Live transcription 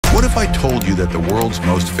What if I told you that the world's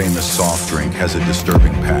most famous soft drink has a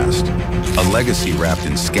disturbing past? A legacy wrapped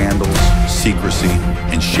in scandals, secrecy,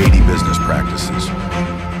 and shady business practices.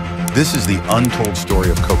 This is the untold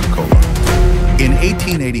story of Coca-Cola. In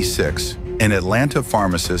 1886, an Atlanta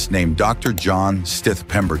pharmacist named Dr. John Stith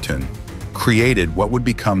Pemberton created what would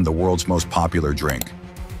become the world's most popular drink.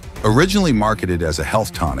 Originally marketed as a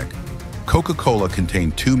health tonic, Coca-Cola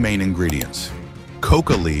contained two main ingredients: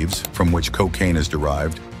 coca leaves, from which cocaine is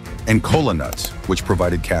derived, and cola nuts, which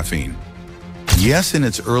provided caffeine. Yes, in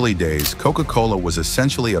its early days, Coca-Cola was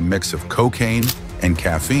essentially a mix of cocaine and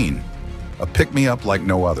caffeine, a pick-me-up like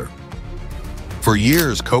no other. For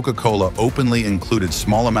years, Coca-Cola openly included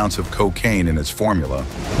small amounts of cocaine in its formula,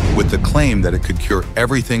 with the claim that it could cure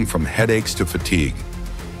everything from headaches to fatigue.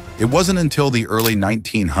 It wasn't until the early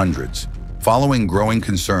 1900s, following growing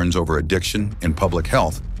concerns over addiction and public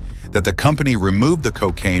health, that the company removed the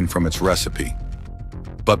cocaine from its recipe.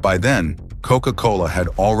 But by then, Coca-Cola had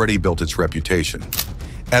already built its reputation.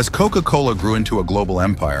 As Coca-Cola grew into a global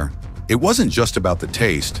empire, it wasn't just about the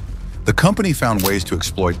taste. The company found ways to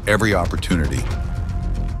exploit every opportunity.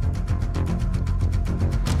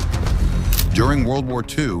 During World War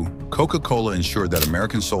II, Coca-Cola ensured that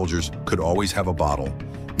American soldiers could always have a bottle,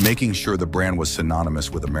 making sure the brand was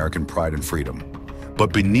synonymous with American pride and freedom.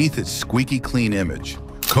 But beneath its squeaky clean image,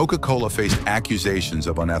 Coca-Cola faced accusations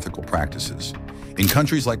of unethical practices. In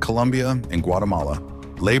countries like Colombia and Guatemala,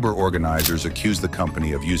 labor organizers accused the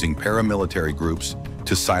company of using paramilitary groups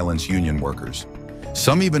to silence union workers.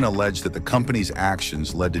 Some even alleged that the company's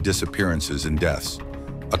actions led to disappearances and deaths,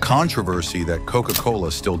 a controversy that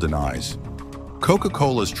Coca-Cola still denies.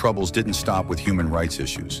 Coca-Cola's troubles didn't stop with human rights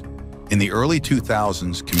issues. In the early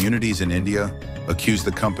 2000s, communities in India accused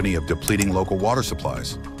the company of depleting local water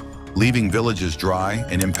supplies, leaving villages dry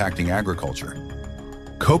and impacting agriculture.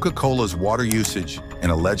 Coca-Cola's water usage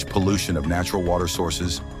and alleged pollution of natural water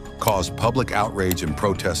sources caused public outrage and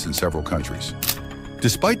protests in several countries.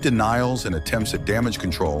 Despite denials and attempts at damage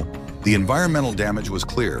control, the environmental damage was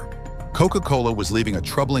clear. Coca-Cola was leaving a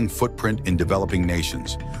troubling footprint in developing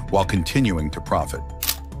nations while continuing to profit.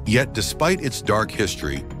 Yet, despite its dark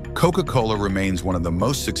history, Coca-Cola remains one of the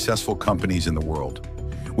most successful companies in the world.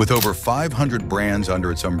 With over 500 brands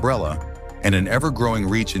under its umbrella and an ever-growing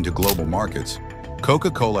reach into global markets,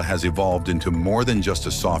 Coca-Cola has evolved into more than just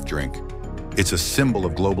a soft drink. It's a symbol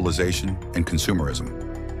of globalization and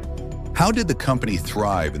consumerism. How did the company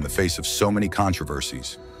thrive in the face of so many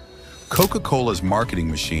controversies? Coca-Cola's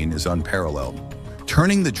marketing machine is unparalleled,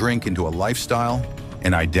 turning the drink into a lifestyle,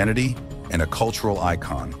 an identity, and a cultural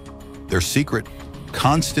icon. Their secret: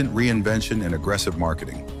 constant reinvention and aggressive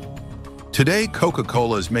marketing. Today,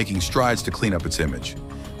 Coca-Cola is making strides to clean up its image.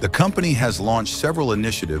 The company has launched several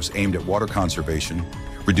initiatives aimed at water conservation,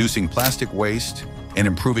 reducing plastic waste, and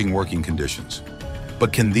improving working conditions.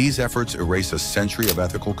 But can these efforts erase a century of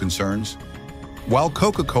ethical concerns? While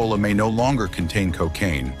Coca-Cola may no longer contain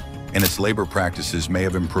cocaine, and its labor practices may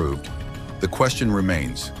have improved, the question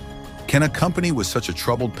remains: can a company with such a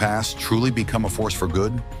troubled past truly become a force for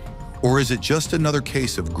good? Or is it just another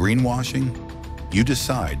case of greenwashing? You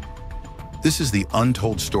decide. This is the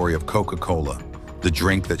untold story of Coca-Cola, the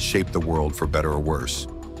drink that shaped the world for better or worse.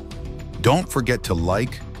 Don't forget to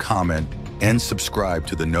like, comment, and subscribe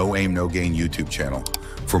to the No Aim, No Gain YouTube channel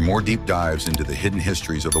for more deep dives into the hidden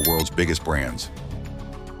histories of the world's biggest brands.